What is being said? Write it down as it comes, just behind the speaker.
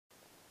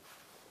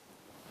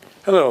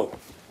Hello.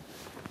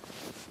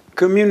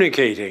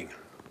 Communicating.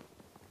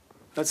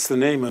 That's the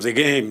name of the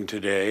game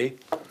today.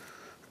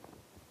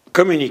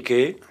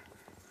 Communiquer,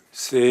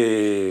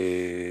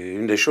 c'est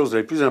une des choses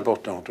les plus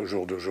importantes au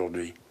jour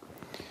d'aujourd'hui.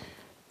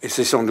 Et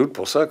c'est sans doute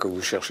pour ça que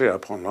vous cherchez à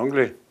apprendre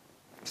l'anglais.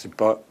 C'est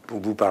pas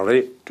pour vous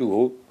parler tout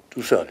haut,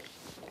 tout seul.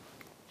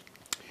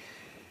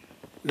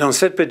 Dans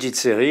cette petite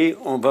série,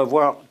 on va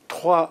voir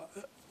 3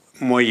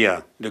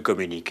 moyens de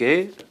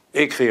communiquer.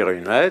 Écrire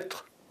une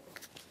lettre,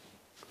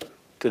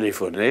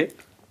 téléphoner,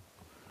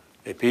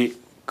 et puis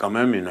quand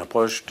même une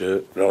approche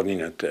de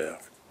l'ordinateur.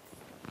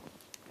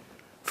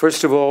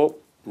 First of all,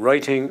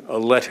 writing a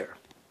letter.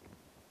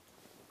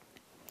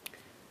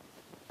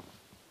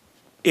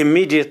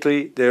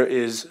 Immediately there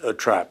is a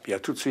trap. Il y a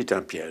tout de suite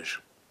un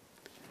piège.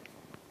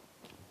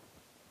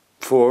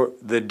 For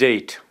the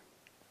date.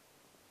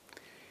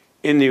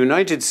 In the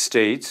United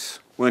States,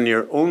 when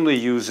you're only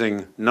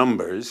using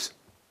numbers,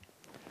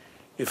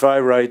 if I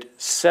write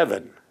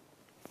 7,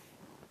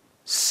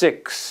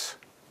 6,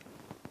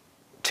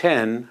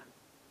 10,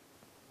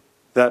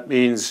 that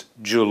means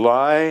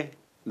July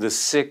the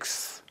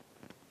 6th,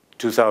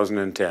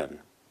 2010.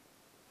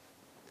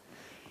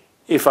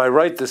 If I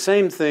write the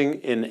same thing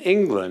in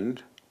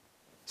England,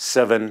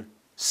 7,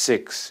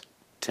 6,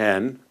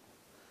 10,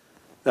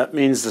 that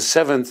means the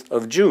 7th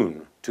of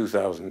June,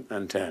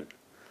 2010.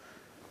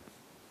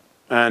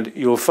 And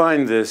you'll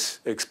find this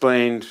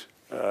explained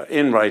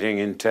in writing,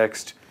 in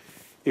text,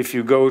 if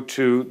you go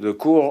to the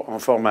Cours en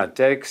format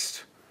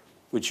texte,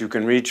 which you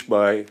can reach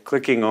by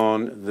clicking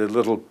on the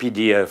little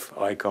PDF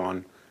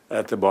icon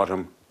at the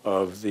bottom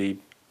of the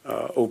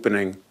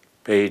opening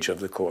page of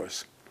the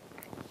course.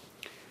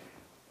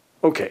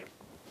 Okay,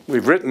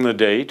 we've written the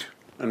date,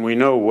 and we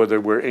know whether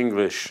we're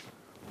English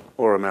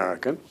or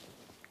American.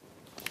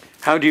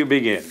 How do you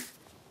begin?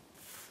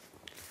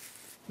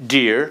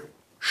 Dear,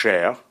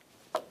 cher.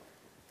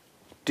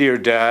 Dear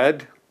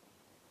Dad,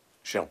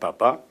 cher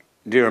papa.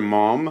 Dear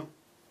Mom,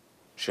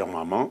 chère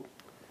maman.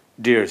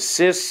 Dear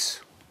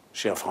Sis,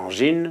 chère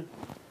frangine.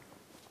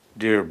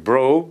 Dear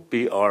Bro,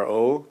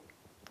 B-R-O,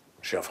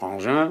 cher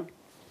frangin.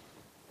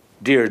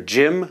 Dear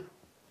Jim.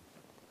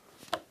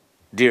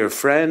 Dear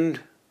Friend.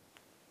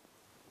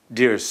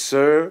 Dear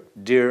Sir,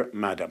 dear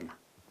Madam.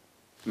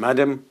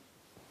 Madam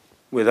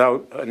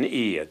without an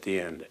E at the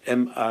end,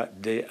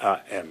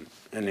 M-A-D-A-M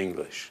in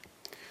English.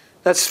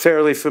 That's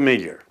fairly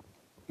familiar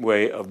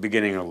way of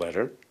beginning a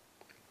letter.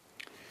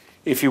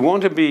 If you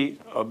want to be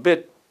a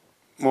bit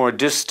more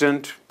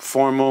distant,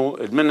 formal,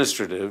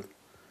 administrative,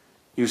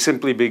 you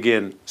simply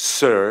begin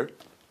Sir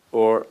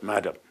or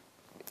Madam.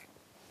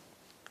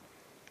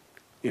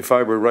 If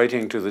I were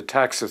writing to the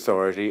tax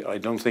authority, I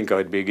don't think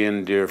I'd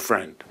begin Dear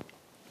Friend.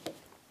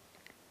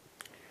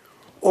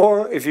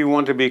 Or if you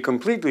want to be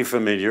completely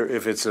familiar,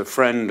 if it's a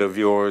friend of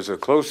yours, a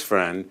close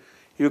friend,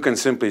 you can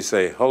simply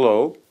say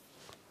hello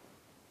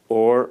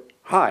or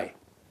hi,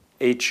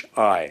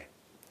 H-I,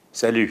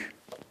 salut.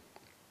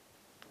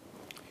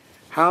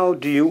 How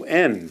do you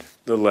end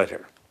the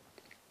letter?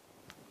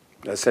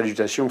 La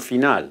salutation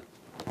finale.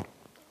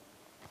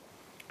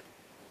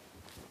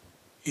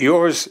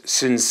 Yours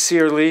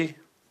sincerely,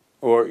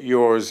 or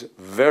yours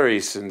very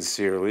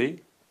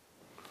sincerely,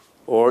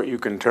 or you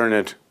can turn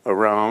it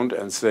around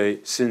and say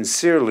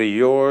sincerely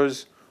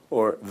yours,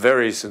 or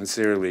very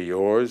sincerely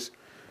yours,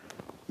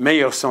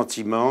 meilleurs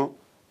sentiments,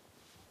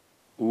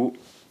 ou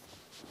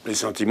les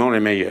sentiments les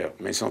meilleurs,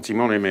 mes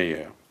sentiments les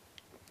meilleurs.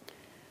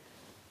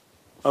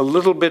 A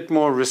little bit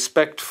more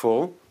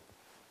respectful,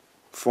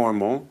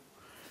 formal,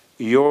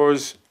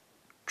 yours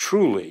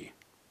truly,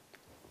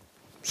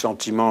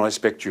 sentiment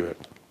respectueux.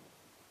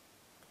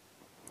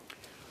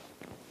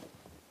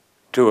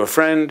 To a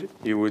friend,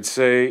 you would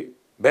say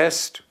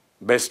best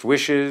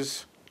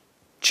wishes,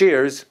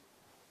 cheers.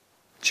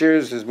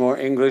 Cheers is more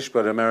English,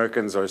 but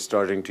Americans are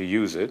starting to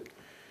use it.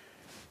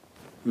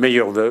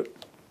 Meilleurs vœux,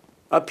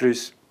 à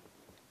plus.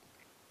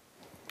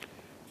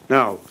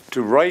 Now,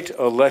 to write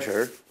a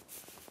letter,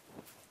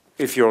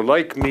 if you're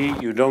like me,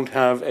 you don't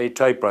have a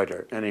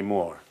typewriter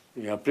anymore.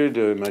 Il n'y a plus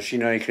de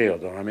machine à écrire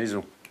dans la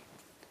maison.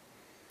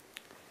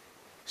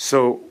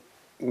 So,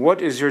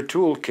 what is your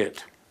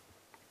toolkit?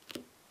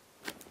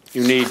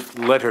 You need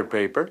letter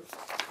paper,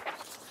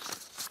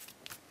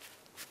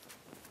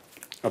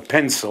 a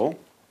pencil,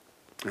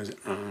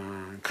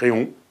 un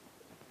crayon,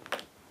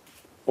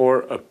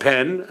 or a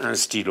pen, un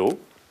stylo.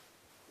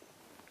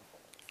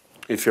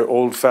 If you're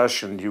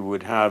old-fashioned, you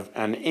would have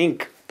an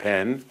ink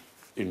pen,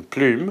 une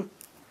plume.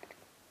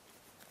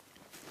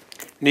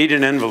 Need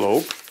an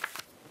envelope.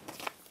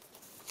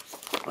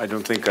 I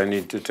don't think I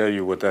need to tell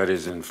you what that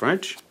is in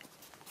French.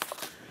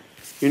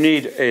 You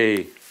need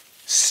a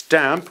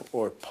stamp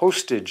or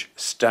postage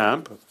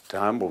stamp,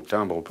 timbre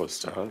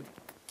postal.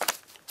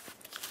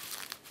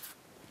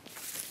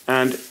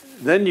 And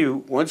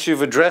then once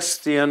you've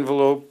addressed the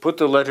envelope, put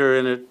the letter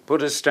in it,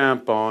 put a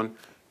stamp on,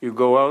 you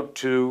go out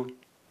to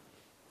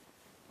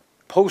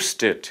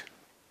post it,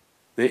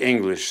 the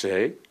English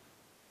say.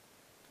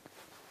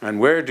 And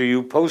where do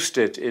you post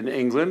it in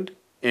England?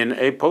 In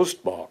a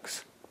post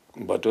box,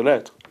 boîte aux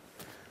lettres.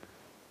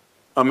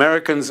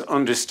 Americans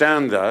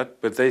understand that,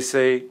 but they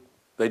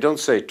don't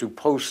say to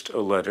post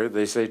a letter,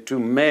 they say to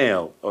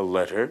mail a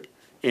letter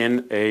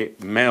in a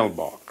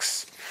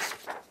mailbox.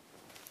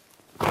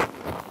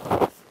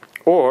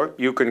 Or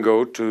you can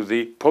go to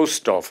the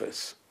post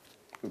office,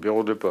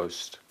 bureau de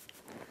poste.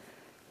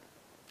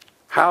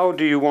 How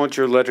do you want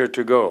your letter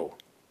to go?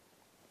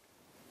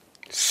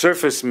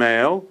 Surface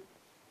mail,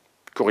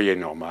 courrier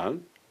normal.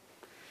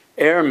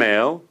 Air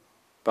mail,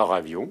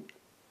 par avion.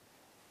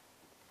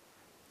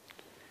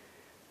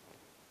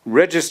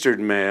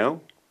 Registered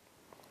mail,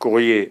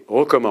 courrier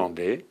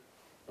recommandé.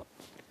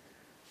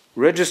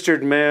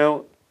 Registered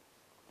mail,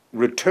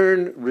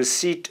 return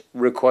receipt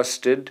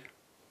requested,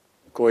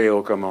 courrier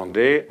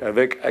recommandé,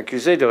 avec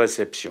accusé de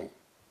réception.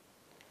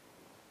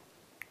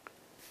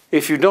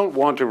 If you don't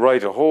want to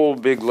write a whole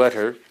big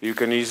letter, you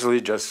can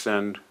easily just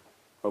send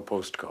a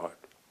postcard,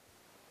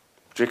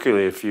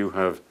 particularly if you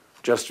have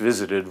just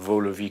visited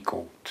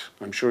Vaux-le-Vicomte.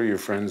 I'm sure your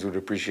friends would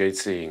appreciate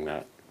seeing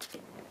that.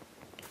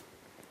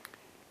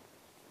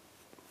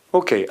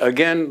 Okay,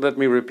 again, let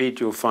me repeat,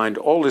 you'll find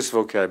all this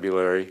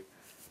vocabulary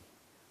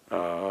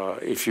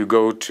if you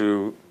go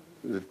to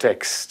the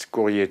text,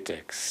 courrier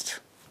text.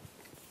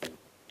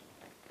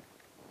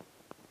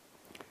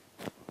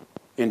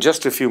 In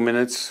just a few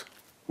minutes,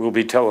 we'll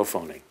be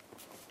telephoning.